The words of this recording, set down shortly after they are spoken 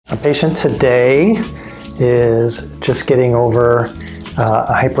A patient today is just getting over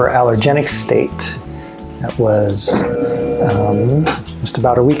a hyperallergenic state that was just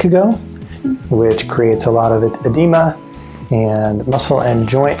about a week ago, which creates a lot of edema and muscle and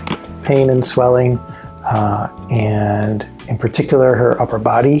joint pain and swelling, and in particular her upper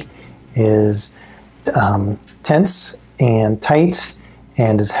body is tense and tight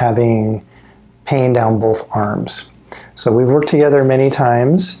and is having pain down both arms. So we've worked together many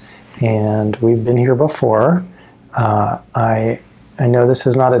times and we've been here before. I know this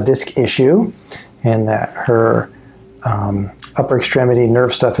is not a disc issue and that her upper extremity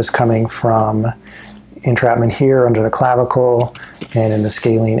nerve stuff is coming from entrapment here under the clavicle and in the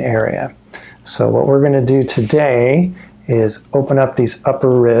scalene area. So what we're going to do today is open up these upper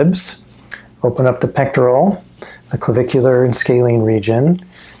ribs, open up the pectoral, the clavicular and scalene region.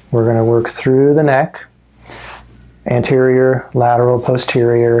 We're going to work through the neck, anterior, lateral,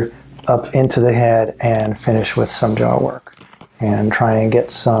 posterior, up into the head, and finish with some jaw work. And try and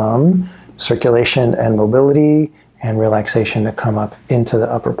get some circulation and mobility and relaxation to come up into the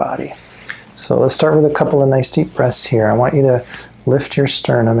upper body. So let's start with a couple of nice deep breaths here. I want you to lift your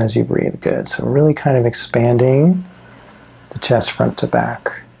sternum as you breathe. Good. So really kind of expanding the chest front to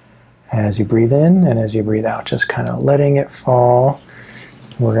back as you breathe in and as you breathe out, just kind of letting it fall.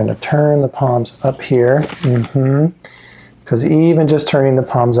 We're going to turn the palms up here, because even just turning the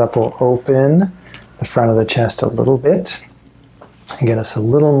palms up will open the front of the chest a little bit and get us a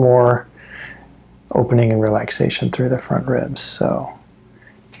little more opening and relaxation through the front ribs. So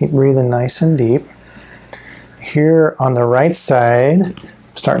keep breathing nice and deep. Here on the right side, I'm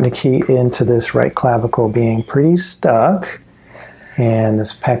starting to key into this right clavicle being pretty stuck, and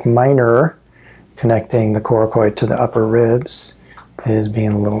this pec minor connecting the coracoid to the upper ribs is being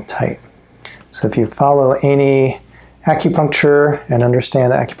a little tight. So if you follow any acupuncture and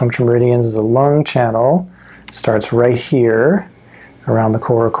understand the acupuncture meridians, the lung channel starts right here around the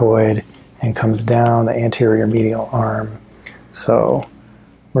coracoid and comes down the anterior medial arm. So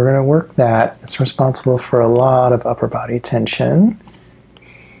we're going to work that. It's responsible for a lot of upper body tension.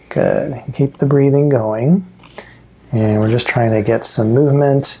 Good. Keep the breathing going. And we're just trying to get some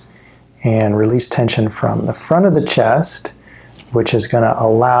movement and release tension from the front of the chest, which is going to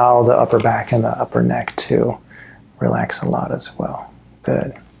allow the upper back and the upper neck to relax a lot as well.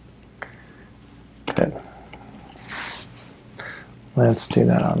 Good. Good. Let's do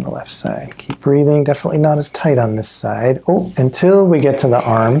that on the left side. Keep breathing. Definitely not as tight on this side. Oh, until we get to the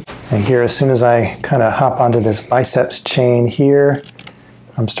arm. And here, as soon as I kind of hop onto this biceps chain here,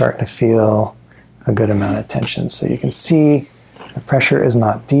 I'm starting to feel a good amount of tension. So you can see the pressure is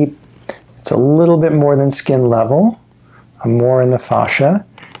not deep. It's a little bit more than skin level. I'm more in the fascia.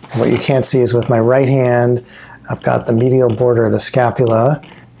 And what you can't see is with my right hand, I've got the medial border of the scapula,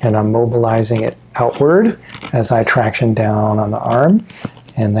 and I'm mobilizing it outward as I traction down on the arm.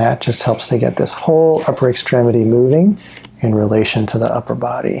 And that just helps to get this whole upper extremity moving in relation to the upper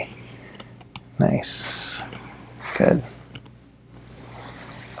body. Nice. Good.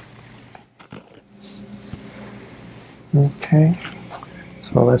 Okay.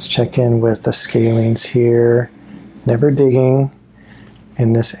 So let's check in with the scalenes here. Never digging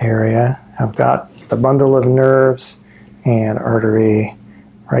in this area. I've got the bundle of nerves and artery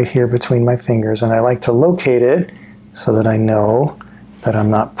right here between my fingers, and I like to locate it so that I know that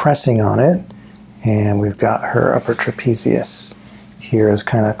I'm not pressing on it. And we've got her upper trapezius here is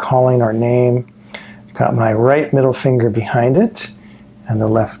kind of calling our name. I've got my right middle finger behind it and the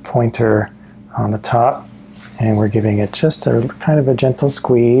left pointer on the top, and we're giving it just a kind of a gentle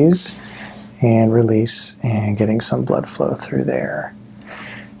squeeze and release and getting some blood flow through there.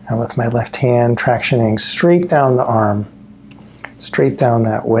 And with my left hand tractioning straight down the arm, straight down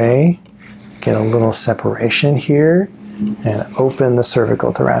that way, get a little separation here and open the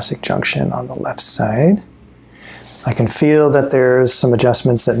cervical thoracic junction on the left side. I can feel that there's some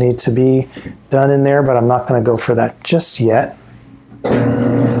adjustments that need to be done in there, but I'm not going to go for that just yet.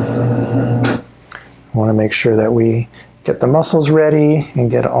 I want to make sure that we get the muscles ready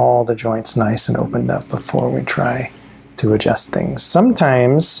and get all the joints nice and opened up before we try to adjust things.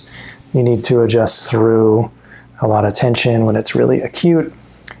 Sometimes you need to adjust through a lot of tension when it's really acute,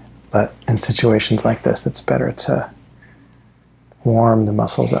 but in situations like this, it's better to warm the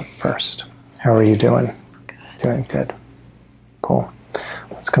muscles up first. How are you doing? Doing good. Cool.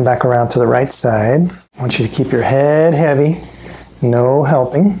 Let's come back around to the right side. I want you to keep your head heavy, no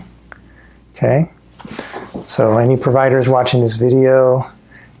helping. Okay? So any providers watching this video,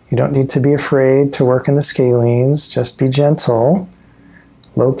 you don't need to be afraid to work in the scalenes. Just be gentle.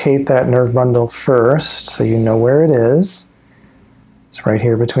 Locate that nerve bundle first so you know where it is. It's right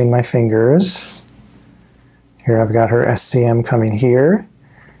here between my fingers. Here I've got her SCM coming here.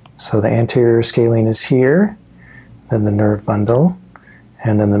 So the anterior scalene is here, then the nerve bundle,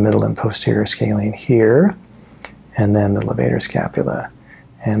 and then the middle and posterior scalene here, and then the levator scapula.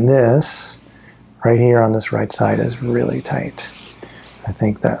 And this, right here on this right side, is really tight. I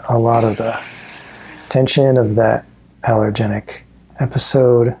think that a lot of the tension of that allergenic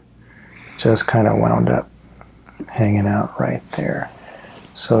episode just kind of wound up hanging out right there.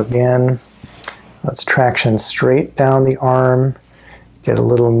 So again, let's traction straight down the arm, get a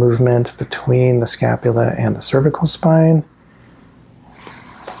little movement between the scapula and the cervical spine.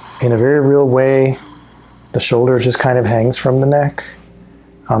 In a very real way, the shoulder just kind of hangs from the neck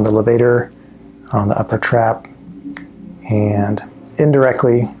on the levator, on the upper trap, and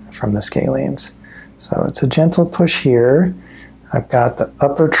indirectly from the scalenes. So it's a gentle push here. I've got the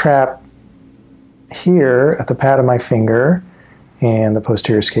upper trap here at the pad of my finger, and the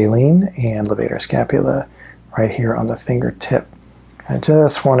posterior scalene and levator scapula right here on the fingertip. I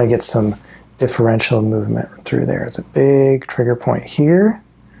just want to get some differential movement through there. It's a big trigger point here,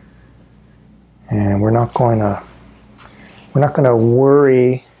 and we're not going to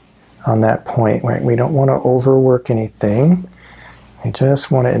worry on that point, right? We don't want to overwork anything. We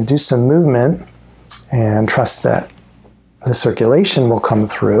just want to induce some movement and trust that the circulation will come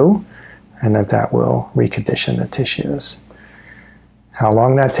through and that will recondition the tissues. How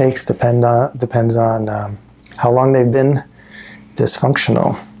long that takes depends on how long they've been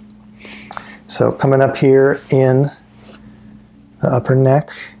dysfunctional. So coming up here in the upper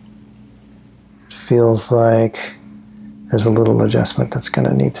neck, it feels like there's a little adjustment that's going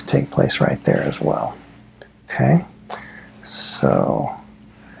to need to take place right there as well. Okay, so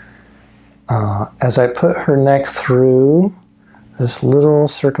as I put her neck through this little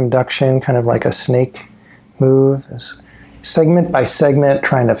circumduction, kind of like a snake move, is segment by segment,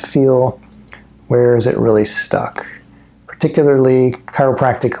 trying to feel where is it really stuck. Particularly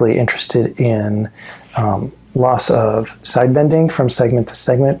chiropractically interested in loss of side bending from segment to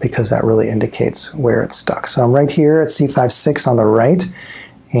segment, because that really indicates where it's stuck. So I'm right here at C5-6 on the right,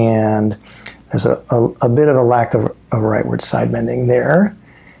 and there's a bit of a lack of rightward side bending there.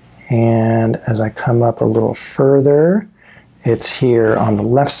 And as I come up a little further, it's here on the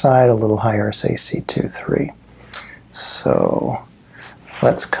left side, a little higher, say C2-3. So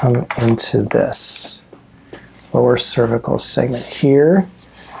let's come into this lower cervical segment here.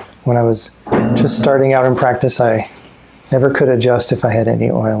 When I was just starting out in practice, I never could adjust if I had any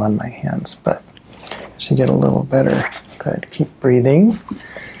oil on my hands, but as you get a little better, good. Keep breathing.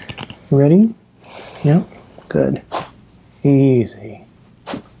 Ready? Yep, good. Easy.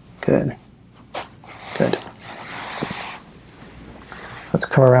 Good. Good. Let's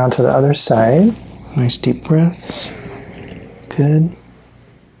come around to the other side. Nice deep breaths. Good.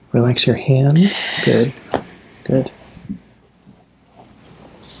 Relax your hands. Good. Good.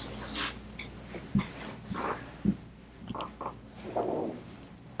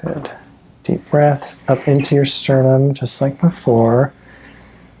 Good. Deep breath up into your sternum, just like before.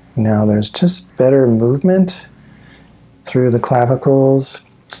 Now there's just better movement through the clavicles.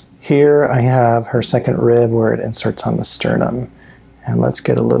 Here I have her second rib where it inserts on the sternum. And let's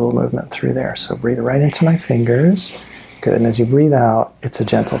get a little movement through there. So breathe right into my fingers. Good. And as you breathe out, it's a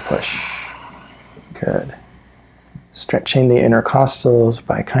gentle push. Good. Stretching the intercostals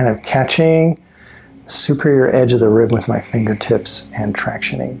by kind of catching the superior edge of the rib with my fingertips and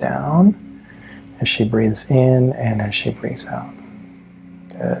tractioning down as she breathes in and as she breathes out.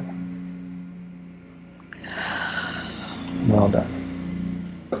 Good. Well done.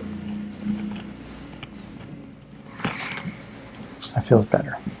 That feels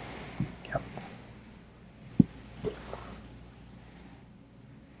better. Yep.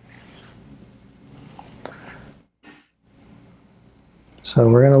 So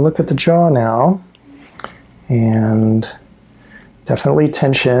we're going to look at the jaw now, and definitely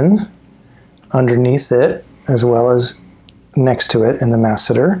tension underneath it as well as next to it in the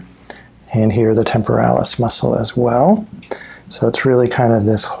masseter, and here the temporalis muscle as well. So it's really kind of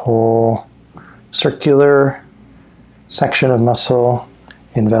this whole circular section of muscle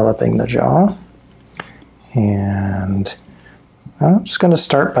enveloping the jaw. And I'm just going to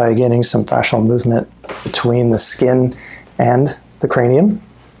start by getting some fascial movement between the skin and the cranium,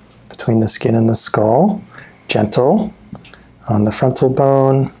 between the skin and the skull. Gentle on the frontal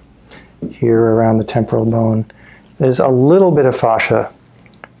bone, here around the temporal bone. There's a little bit of fascia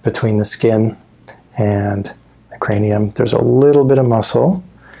between the skin and the cranium. There's a little bit of muscle,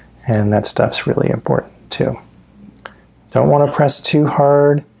 and that stuff's really important too. Don't want to press too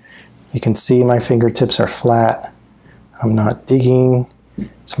hard. You can see my fingertips are flat I'm not digging.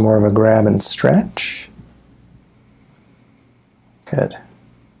 It's more of a grab and stretch. Good.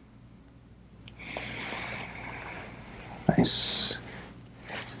 Nice.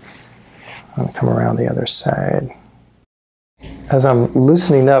 I'll come around the other side. As I'm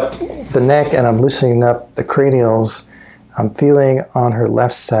loosening up the neck and I'm loosening up the cranials, I'm feeling on her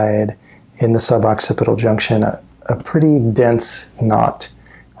left side in the suboccipital junction a pretty dense knot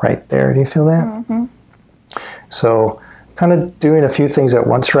right there. Do you feel that? Mm-hmm. So kind of doing a few things at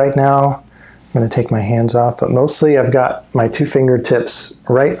once right now. I'm going to take my hands off, but mostly I've got my 2 fingertips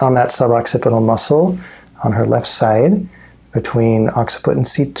right on that suboccipital muscle on her left side between occiput and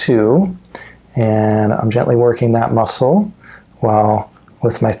C2, and I'm gently working that muscle while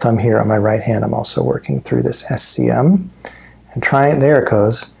with my thumb here on my right hand I'm also working through this SCM and there it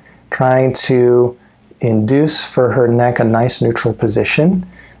goes, trying to induce for her neck a nice neutral position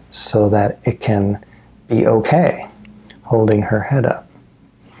so that it can be okay, holding her head up.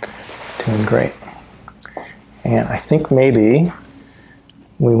 Doing great. And I think maybe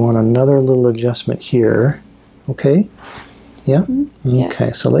we want another little adjustment here. Okay? Yeah? Mm-hmm. Okay,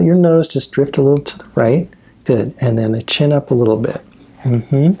 yeah. So let your nose just drift a little to the right. Good. And then the chin up a little bit.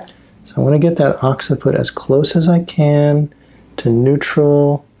 Mm-hmm. So I want to get that occiput as close as I can to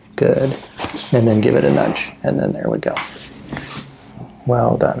neutral. Good. And then give it a nudge. And then there we go.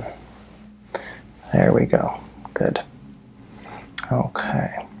 Well done. There we go. Good. Okay.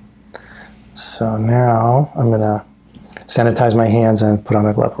 So now I'm going to sanitize my hands and put on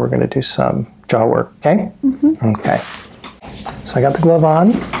a glove. We're going to do some jaw work, okay? Mm-hmm. Okay. So I got the glove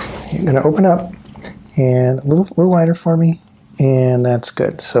on. You're going to open up and a little wider for me. And that's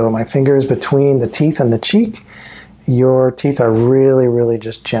good. So my fingers between the teeth and the cheek. Your teeth are really, really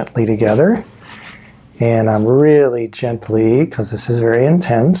just gently together. And I'm really gently, because this is very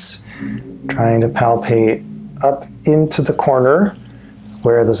intense, trying to palpate up into the corner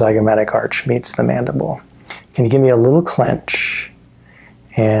where the zygomatic arch meets the mandible. Can you give me a little clench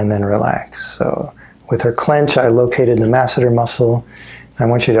and then relax? So with her clench, I located the masseter muscle. I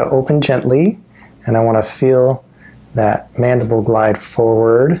want you to open gently, and I want to feel that mandible glide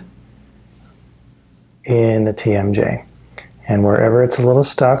forward in the TMJ. And wherever it's a little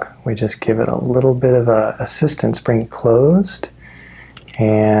stuck, we just give it a little bit of assistance, bring it closed,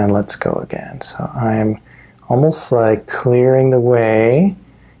 and let's go again. So I'm almost like clearing the way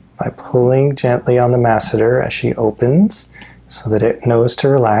by pulling gently on the masseter as she opens so that it knows to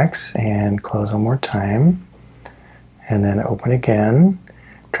relax, and close one more time. And then open again,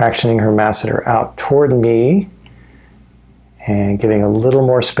 tractioning her masseter out toward me and giving a little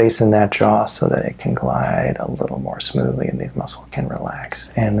more space in that jaw so that it can glide a little more smoothly and these muscles can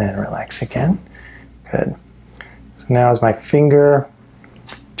relax. And then relax again. Good. So now as my finger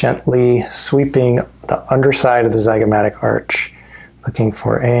gently sweeping the underside of the zygomatic arch, looking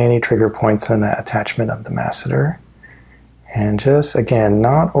for any trigger points in that attachment of the masseter. And just, again,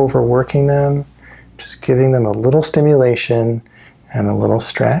 not overworking them, just giving them a little stimulation and a little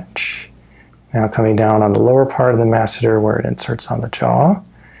stretch. Now coming down on the lower part of the masseter where it inserts on the jaw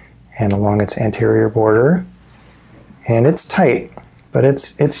and along its anterior border. And it's tight, but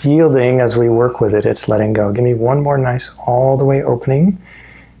it's yielding as we work with it. It's letting go. Give me one more nice all the way opening.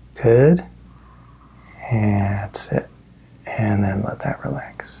 Good. And that's it. And then let that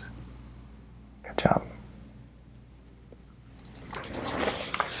relax. Good job.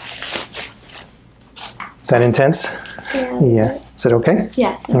 Is that intense? Yeah. Is it okay?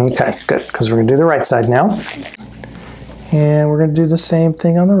 Yeah. Okay, good. Because we're going to do the right side now. And we're going to do the same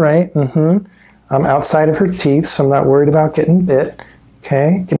thing on the right. I'm outside of her teeth, so I'm not worried about getting bit.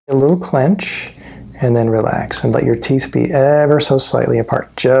 Okay, give me a little clench. And then relax. And let your teeth be ever so slightly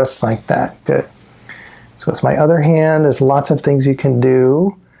apart. Just like that. Good. So it's my other hand. There's lots of things you can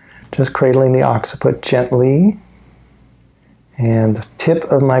do. Just cradling the occiput gently. And the tip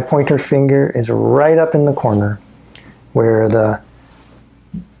of my pointer finger is right up in the corner where the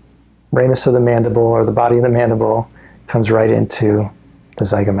ramus of the mandible or the body of the mandible comes right into the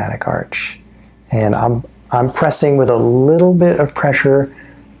zygomatic arch. And I'm pressing with a little bit of pressure,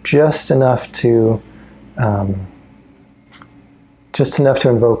 just enough to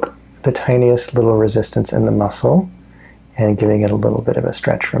invoke the tiniest little resistance in the muscle and giving it a little bit of a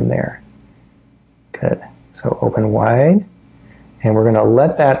stretch from there. Good. So open wide. And we're going to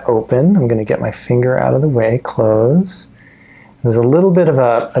let that open. I'm going to get my finger out of the way, close. There's a little bit of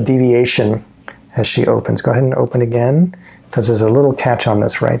a deviation as she opens. Go ahead and open again, because there's a little catch on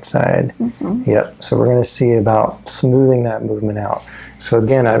this right side. Yep, so we're going to see about smoothing that movement out. So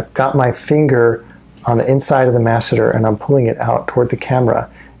again, I've got my finger on the inside of the masseter and I'm pulling it out toward the camera.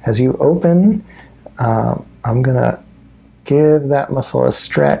 As you open, I'm going to give that muscle a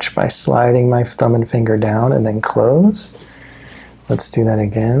stretch by sliding my thumb and finger down and then close. Let's do that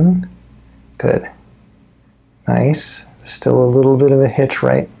again. Good. Nice. Still a little bit of a hitch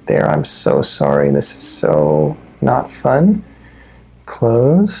right there. I'm so sorry. This is so not fun.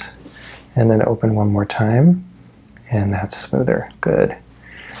 Close and then open one more time. And that's smoother. Good.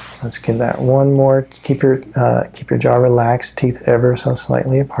 Let's give that one more. Keep your jaw relaxed, teeth ever so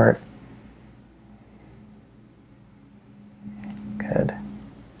slightly apart. Good.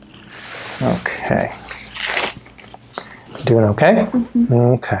 Okay. Doing okay? Mm-hmm.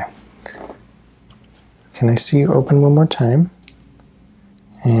 Okay. Can I see you open one more time?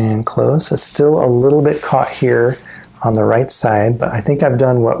 And close. It's still a little bit caught here on the right side, but I think I've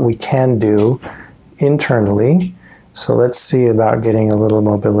done what we can do internally. So let's see about getting a little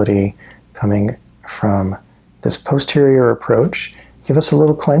mobility coming from this posterior approach. Give us a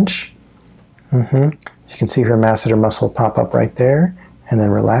little clench. You can see her masseter muscle pop up right there and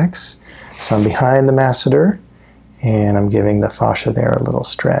then relax. So I'm behind the masseter and I'm giving the fascia there a little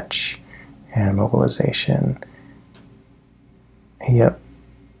stretch and mobilization. Yep.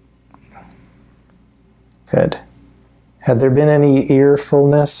 Good. Had there been any ear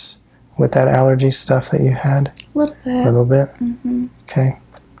fullness with that allergy stuff that you had? A little bit. A little bit? Okay.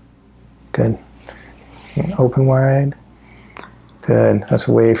 Good. Open wide. Good. That's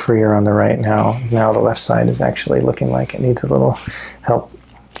way freer on the right now. Now the left side is actually looking like it needs a little help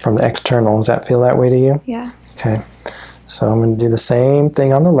from the external. Does that feel that way to you? Yeah. Okay. So I'm going to do the same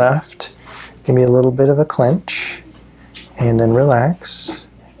thing on the left. Give me a little bit of a clench. And then relax.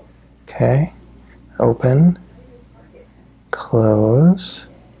 Okay. Open. Close.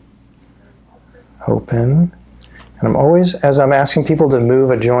 Open. And I'm always, as I'm asking people to move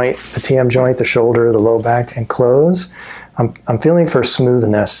a joint, the TM joint, the shoulder, the low back, and close, I'm feeling for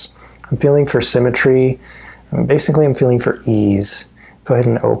smoothness. I'm feeling for symmetry. Basically, I'm feeling for ease. Go ahead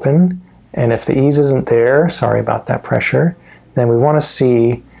and open. And if the ease isn't there, sorry about that pressure, then we want to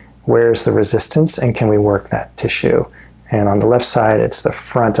see where's the resistance and can we work that tissue. And on the left side, it's the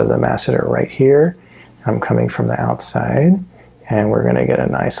front of the masseter right here. I'm coming from the outside. And we're going to get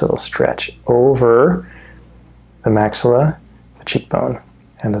a nice little stretch over the maxilla, the cheekbone,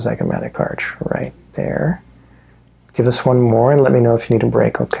 and the zygomatic arch right there. Give us one more and let me know if you need a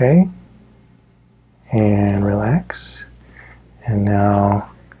break, okay? And relax. And now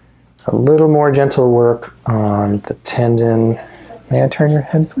a little more gentle work on the tendon. May I turn your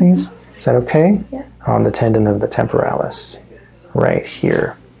head, please? Is that okay? Yeah. On the tendon of the temporalis right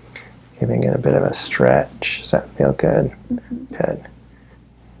here. Giving it a bit of a stretch. Does that feel good? Good.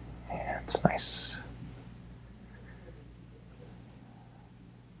 Yeah, it's nice.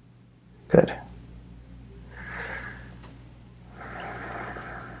 Good.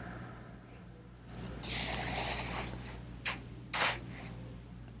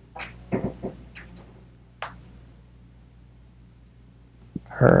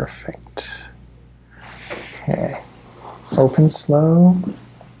 Perfect. Okay. Open slow.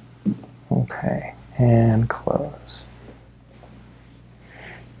 Okay, and close.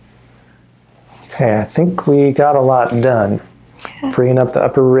 Okay, I think we got a lot done. Yeah. Freeing up the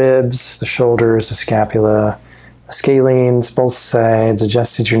upper ribs, the shoulders, the scapula, the scalenes, both sides,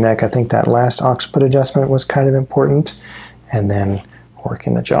 adjusted your neck. I think that last occiput adjustment was kind of important. And then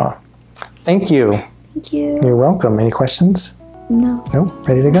working the jaw. Thank you. Thank you. You're welcome. Any questions? No. No?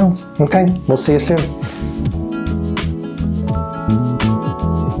 Ready to go? Okay, we'll see you soon.